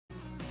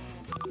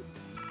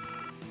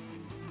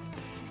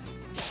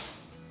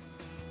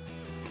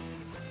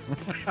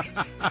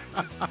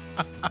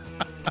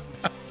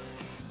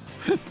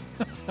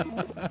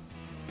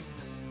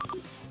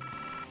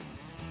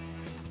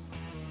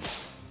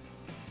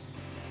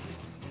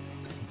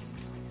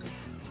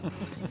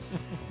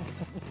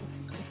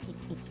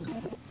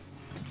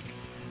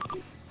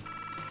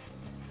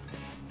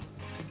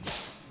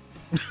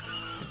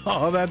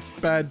Oh, that's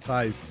bad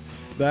taste.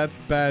 That's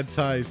bad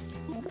taste.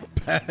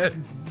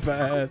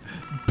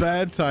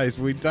 Bad taste.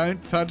 We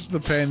don't touch the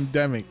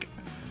pandemic.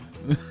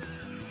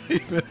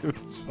 Even if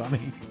it's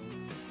funny.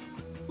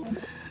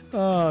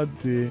 Oh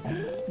dear.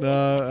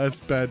 No, that's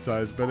bad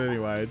taste. But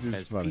anyway, it is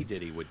As funny. P.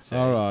 Diddy would say,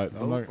 all right,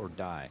 vote or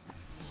die.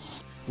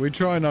 We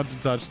try not to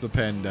touch the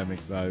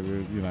pandemic, though.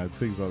 You know,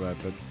 things like that.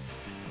 But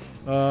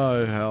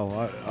oh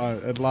hell,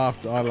 I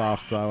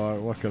laughed. So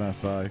what can I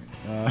say?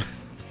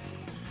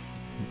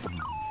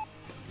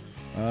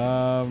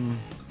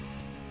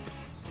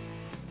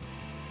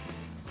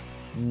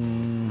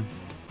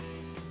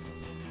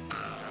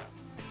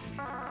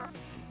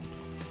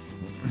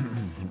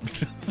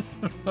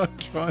 I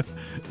try,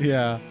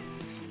 yeah.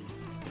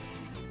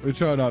 We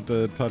try not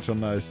to touch on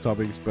those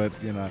topics, but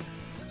you know,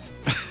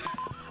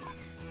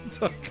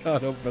 I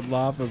can't help but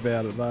laugh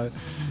about it though.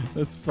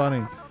 It's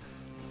funny.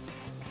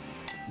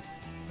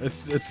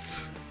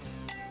 It's.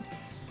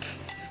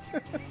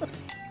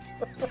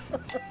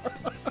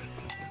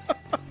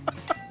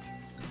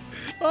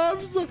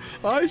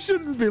 I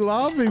shouldn't be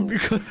laughing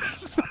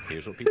because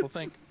here's what people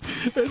think.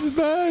 It's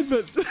bad,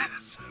 but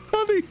it's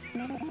funny.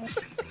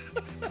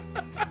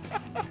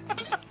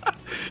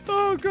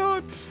 Oh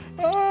God!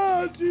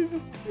 Oh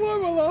Jesus! Why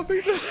am I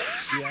laughing?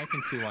 Yeah, I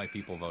can see why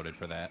people voted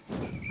for that.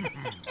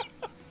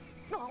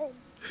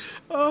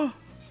 Oh,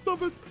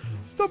 stop it!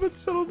 Stop it!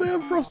 Settle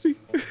down, Frosty.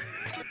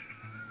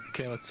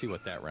 Okay, let's see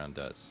what that round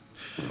does.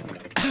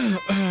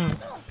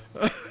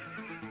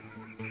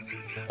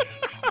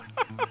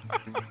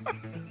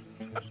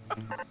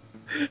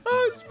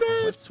 Oh, it's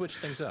bad. Let's switch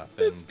things up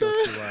and go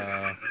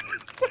to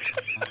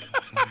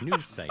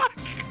news site.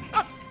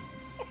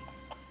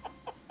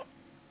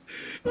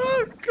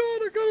 Oh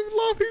God, I got a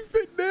laughing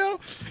fit now.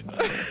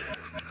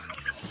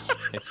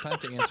 It's time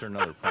to answer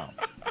another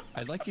prompt.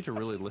 I'd like you to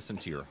really listen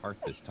to your heart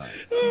this time.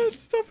 Oh,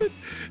 stop it!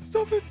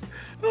 Stop it!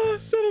 Oh,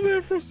 settle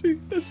down, Frosty.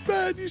 It's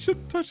bad. You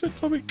shouldn't touch that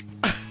topic.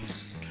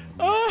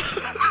 Oh.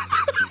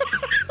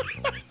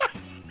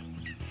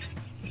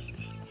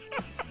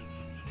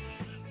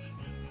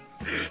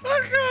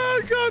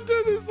 I can't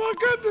do this. I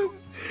can't do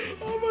this.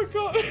 Oh my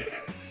God.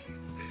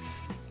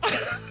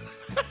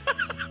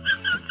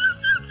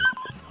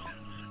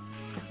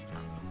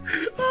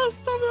 Oh,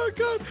 stop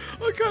it.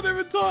 I can't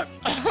even type.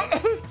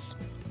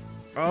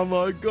 Oh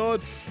my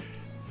God.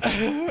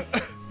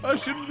 I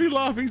shouldn't be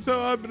laughing so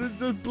hard, but it's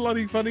just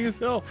bloody funny as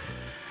hell.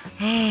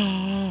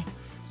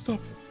 Stop.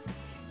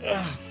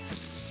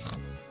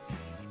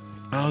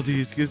 Oh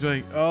dear, excuse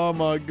me. Oh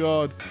my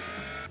God.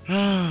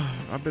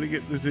 I better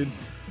get this in.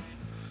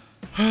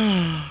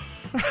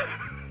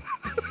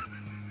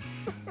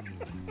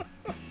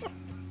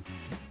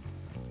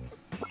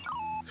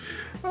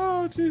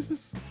 Oh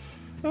Jesus.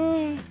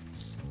 Oh.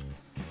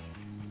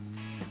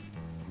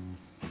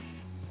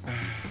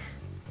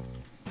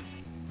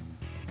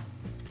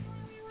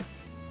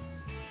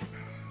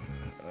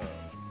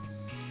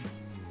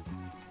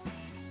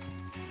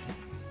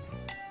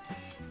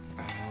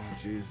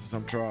 Jesus,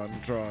 I'm trying.